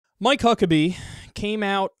Mike Huckabee came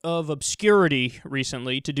out of obscurity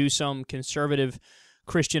recently to do some conservative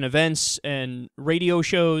Christian events and radio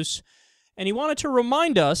shows, and he wanted to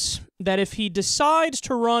remind us that if he decides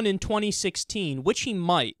to run in 2016, which he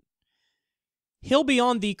might, he'll be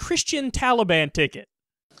on the Christian Taliban ticket.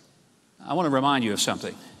 I want to remind you of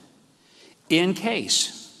something. In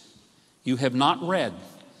case you have not read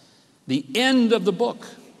the end of the book,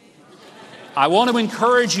 I want to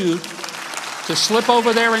encourage you to slip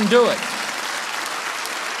over there and do it.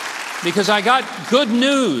 Because I got good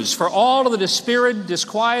news for all of the dispirited,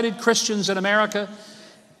 disquieted Christians in America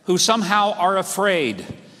who somehow are afraid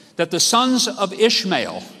that the sons of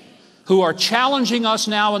Ishmael, who are challenging us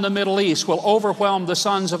now in the Middle East, will overwhelm the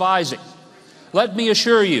sons of Isaac. Let me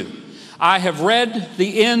assure you, I have read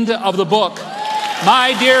the end of the book.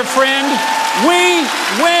 My dear friend, we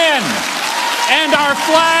win, and our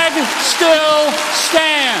flag still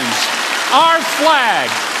stands. Our flag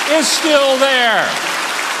is still there.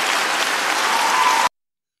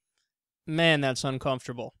 Man, that's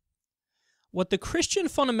uncomfortable. What the Christian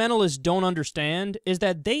fundamentalists don't understand is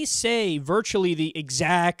that they say virtually the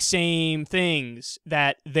exact same things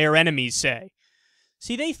that their enemies say.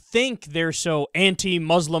 See, they think they're so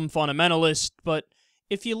anti-Muslim fundamentalist, but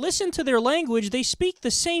if you listen to their language, they speak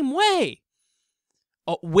the same way.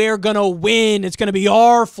 We're going to win. It's going to be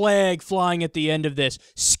our flag flying at the end of this.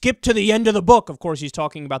 Skip to the end of the book. Of course, he's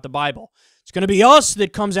talking about the Bible. It's going to be us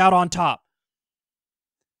that comes out on top.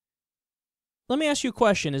 Let me ask you a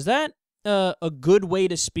question. Is that a good way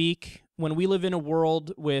to speak when we live in a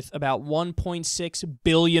world with about 1.6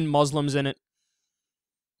 billion Muslims in it?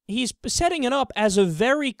 He's setting it up as a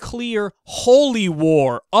very clear holy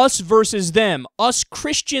war, us versus them. Us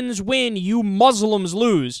Christians win, you Muslims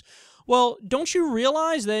lose. Well, don't you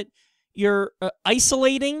realize that you're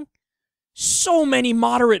isolating so many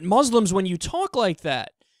moderate Muslims when you talk like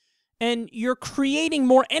that? And you're creating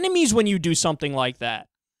more enemies when you do something like that.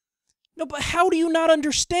 No, but how do you not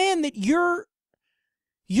understand that you're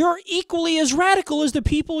equally as radical as the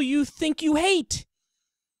people you think you hate?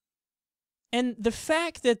 And the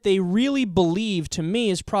fact that they really believe, to me,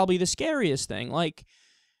 is probably the scariest thing. Like,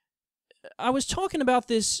 I was talking about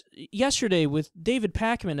this yesterday with David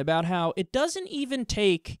Pakman about how it doesn't even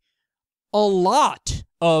take a lot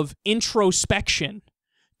of introspection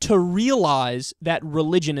to realize that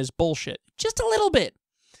religion is bullshit. Just a little bit.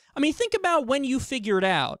 I mean, think about when you figured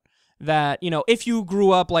out that, you know, if you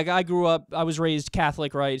grew up like I grew up, I was raised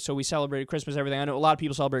Catholic, right? So we celebrated Christmas, everything. I know a lot of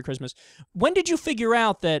people celebrate Christmas. When did you figure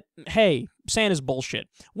out that, hey, Santa's bullshit?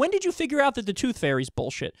 When did you figure out that the Tooth Fairy's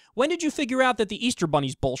bullshit? When did you figure out that the Easter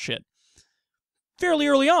Bunny's bullshit? Fairly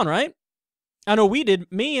early on, right? I know we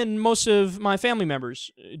did. Me and most of my family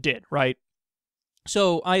members did, right?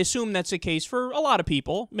 So I assume that's the case for a lot of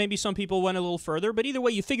people. Maybe some people went a little further, but either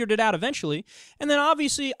way, you figured it out eventually. And then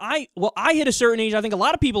obviously, I hit a certain age. I think a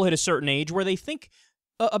lot of people hit a certain age where they think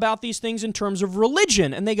about these things in terms of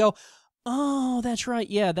religion, and they go, "Oh, that's right.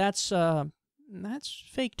 Yeah, that's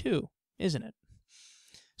fake too, isn't it?"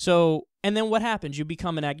 So, and then what happens? You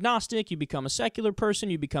become an agnostic, you become a secular person,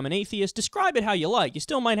 you become an atheist. Describe it how you like. You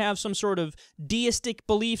still might have some sort of deistic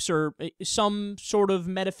beliefs or some sort of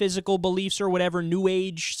metaphysical beliefs or whatever, New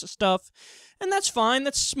Age stuff. And that's fine.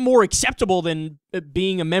 That's more acceptable than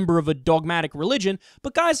being a member of a dogmatic religion.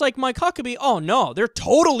 But guys like Mike Huckabee, oh no, they've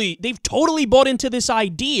totally bought into this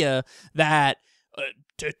idea that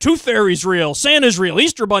Tooth Fairy's real, Santa's real,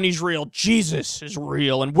 Easter Bunny's real, Jesus is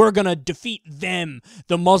real, and we're going to defeat them,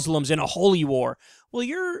 the Muslims, in a holy war. Well,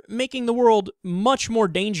 you're making the world much more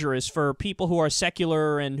dangerous for people who are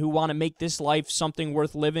secular and who want to make this life something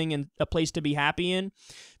worth living and a place to be happy in,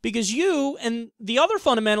 because you and the other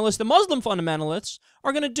fundamentalists, the Muslim fundamentalists,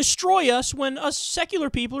 are going to destroy us when us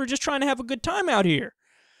secular people are just trying to have a good time out here.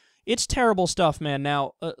 It's terrible stuff, man.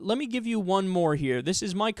 Now, let me give you one more here. This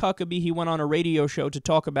is Mike Huckabee. He went on a radio show to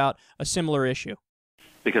talk about a similar issue.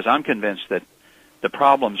 Because I'm convinced that the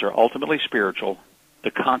problems are ultimately spiritual,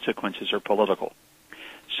 the consequences are political.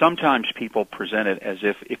 Sometimes people present it as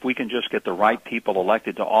if we can just get the right people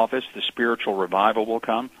elected to office, the spiritual revival will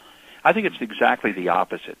come. I think it's exactly the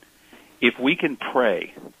opposite. If we can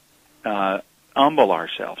pray, humble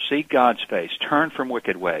ourselves, seek God's face, turn from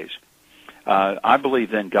wicked ways, I believe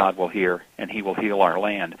then God will hear and He will heal our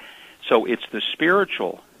land. So it's the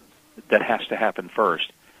spiritual that has to happen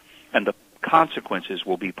first, and the consequences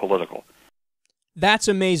will be political. That's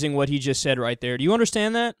amazing what he just said right there. Do you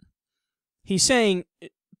understand that? He's saying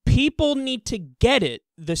people need to get it.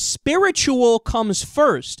 The spiritual comes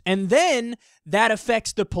first, and then that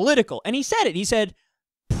affects the political. And he said it. He said,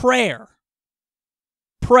 prayer.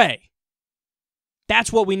 Pray.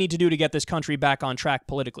 That's what we need to do to get this country back on track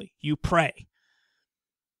politically. You pray.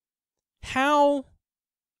 How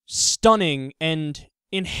stunning and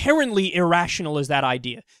inherently irrational is that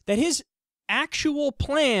idea? That his actual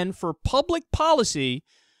plan for public policy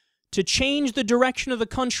to change the direction of the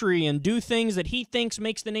country and do things that he thinks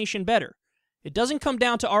makes the nation better. It doesn't come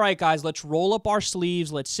down to, all right, guys, let's roll up our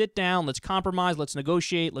sleeves, let's sit down, let's compromise, let's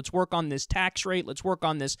negotiate, let's work on this tax rate, let's work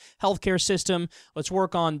on this healthcare system, let's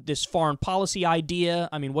work on this foreign policy idea.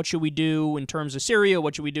 I mean, what should we do in terms of Syria?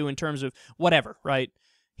 What should we do in terms of whatever, right?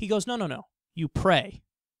 He goes, no. You pray.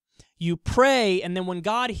 You pray, and then when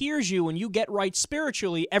God hears you and you get right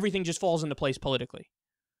spiritually, everything just falls into place politically.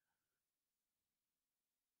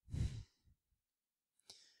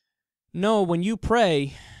 No, when you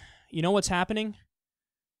pray, you know what's happening?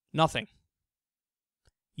 Nothing.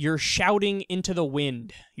 You're shouting into the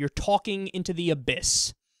wind. You're talking into the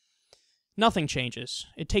abyss. Nothing changes.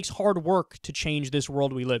 It takes hard work to change this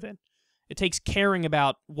world we live in. It takes caring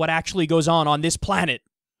about what actually goes on this planet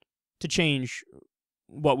to change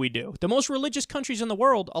what we do. The most religious countries in the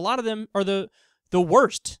world, a lot of them are the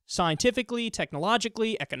worst, scientifically,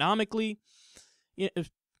 technologically, economically.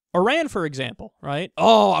 Iran, for example, right?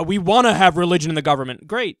 Oh, we want to have religion in the government.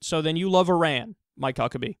 Great. So then you love Iran, Mike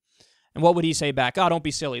Huckabee. And what would he say back? Oh, don't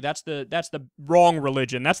be silly. That's the wrong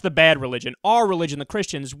religion. That's the bad religion. Our religion, the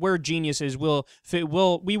Christians, we're geniuses.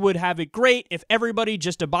 We would have it great if everybody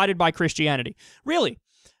just abided by Christianity. Really?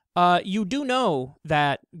 You do know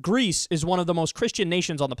that Greece is one of the most Christian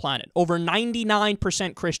nations on the planet. Over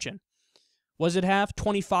 99% Christian. What does it have?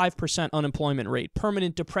 25% unemployment rate,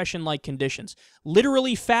 permanent depression-like conditions.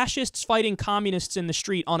 Literally fascists fighting communists in the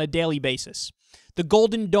street on a daily basis. The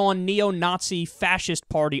Golden Dawn neo-Nazi fascist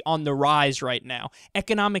party on the rise right now.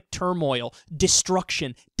 Economic turmoil,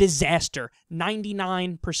 destruction, disaster.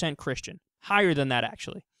 99% Christian. Higher than that,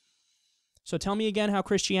 actually. So tell me again how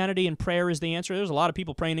Christianity and prayer is the answer. There's a lot of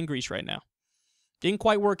people praying in Greece right now. Didn't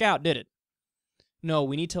quite work out, did it? No,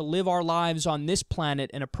 we need to live our lives on this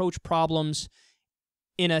planet and approach problems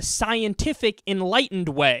in a scientific, enlightened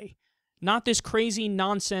way. Not this crazy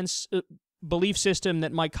nonsense belief system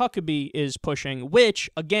that Mike Huckabee is pushing,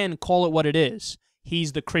 which, again, call it what it is.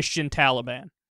 He's the Christian Taliban.